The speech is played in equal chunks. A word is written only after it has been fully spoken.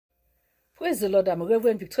Praise the Lord. I'm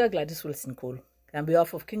Reverend Victoria Gladys Wilson Cole. On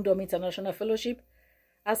behalf of Kingdom International Fellowship,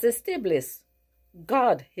 as a stay blessed,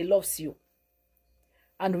 God, He loves you.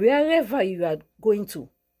 And wherever you are going to,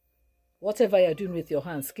 whatever you are doing with your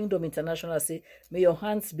hands, Kingdom International say, may your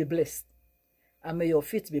hands be blessed and may your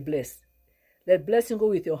feet be blessed. Let blessing go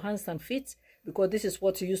with your hands and feet, because this is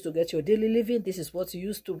what you use to get your daily living. This is what you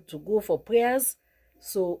use to go for prayers.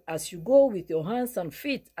 So as you go with your hands and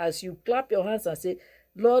feet, as you clap your hands and say,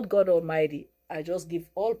 Lord God Almighty, I just give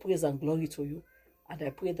all praise and glory to you. And I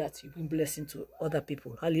pray that you bring blessing to other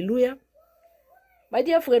people. Hallelujah. My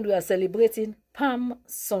dear friend, we are celebrating Palm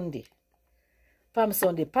Sunday. Palm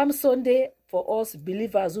Sunday. Palm Sunday, for us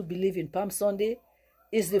believers who believe in Palm Sunday,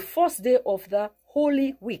 is the first day of the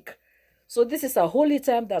Holy Week. So this is a holy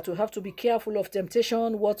time that we have to be careful of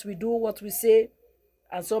temptation, what we do, what we say.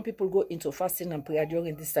 And some people go into fasting and prayer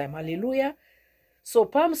during this time. Hallelujah. So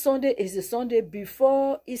Palm Sunday is the Sunday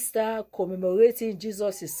before Easter, commemorating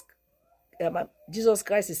Jesus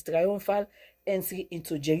Christ's triumphal entry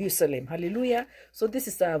into Jerusalem. Hallelujah. So this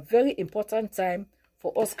is a very important time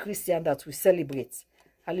for us Christians that we celebrate.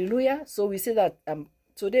 Hallelujah. So we see that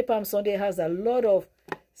today Palm Sunday has a lot of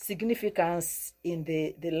significance in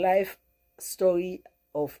the life story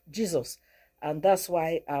of Jesus. And that's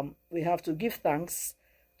why we have to give thanks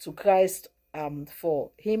to Christ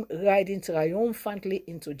for him riding triumphantly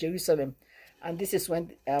into Jerusalem. And this is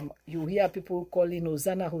when you hear people calling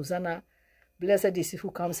Hosanna, Hosanna. Blessed is he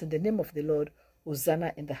who comes in the name of the Lord.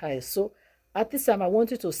 Hosanna in the highest. So at this time, I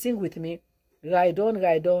want you to sing with me, ride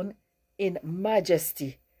on in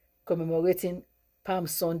majesty, commemorating Palm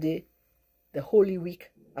Sunday, the Holy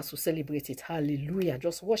Week, as we celebrate it. Hallelujah.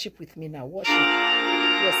 Just worship with me now. Worship.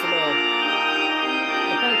 Yes, Lord.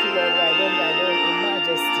 Thank you, Lord. Ride on in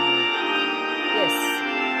majesty. Yes.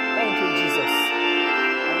 Thank you, Jesus.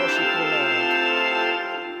 I worship you, Lord.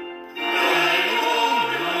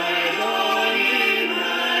 Ride on in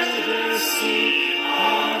majesty,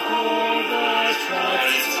 up over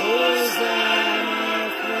tracks, Hosanna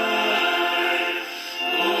cry.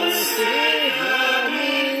 Oh, Savior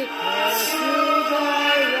me, rescue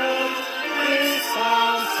thy road, with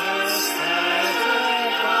fountains that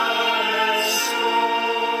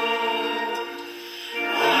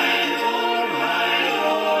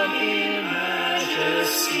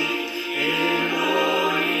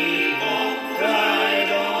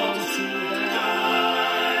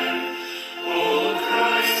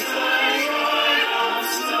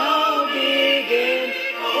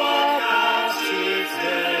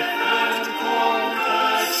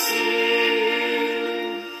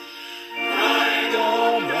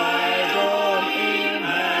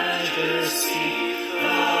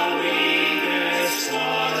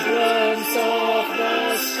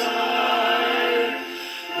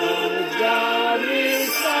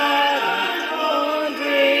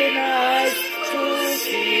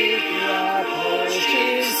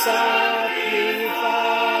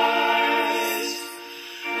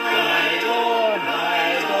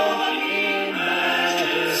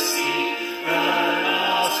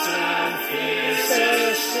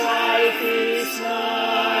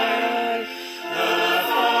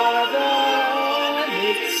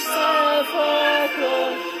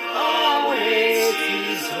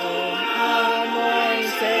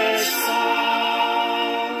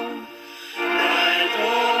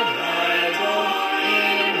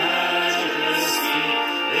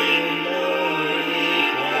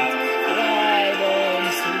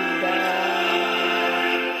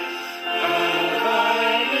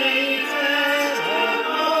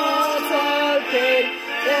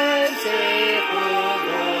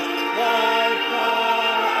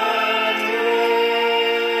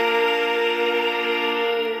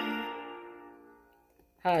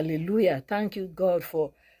hallelujah. Thank you, God,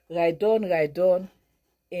 for ride on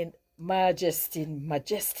in majesty,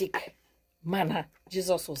 majestic manner.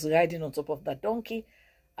 Jesus was riding on top of that donkey.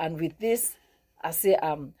 And with this, I say,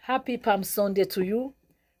 happy Palm Sunday to you.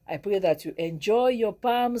 I pray that you enjoy your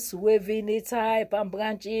palms, waving it high, palm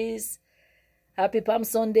branches. Happy Palm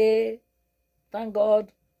Sunday. Thank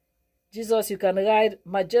God. Jesus, you can ride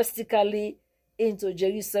majestically into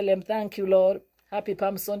Jerusalem. Thank you, Lord. Happy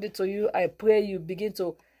Palm Sunday to you. I pray you begin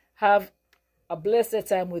to have a blessed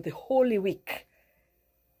time with the Holy Week,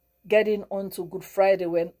 getting on to Good Friday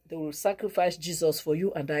when they will sacrifice Jesus for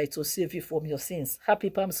you and I to save you from your sins. Happy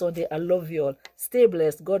Palm Sunday. I love you all. Stay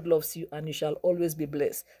blessed. God loves you and you shall always be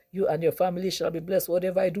blessed. You and your family shall be blessed.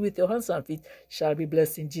 Whatever I do with your hands and feet shall be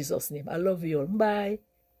blessed in Jesus' name. I love you all. Bye.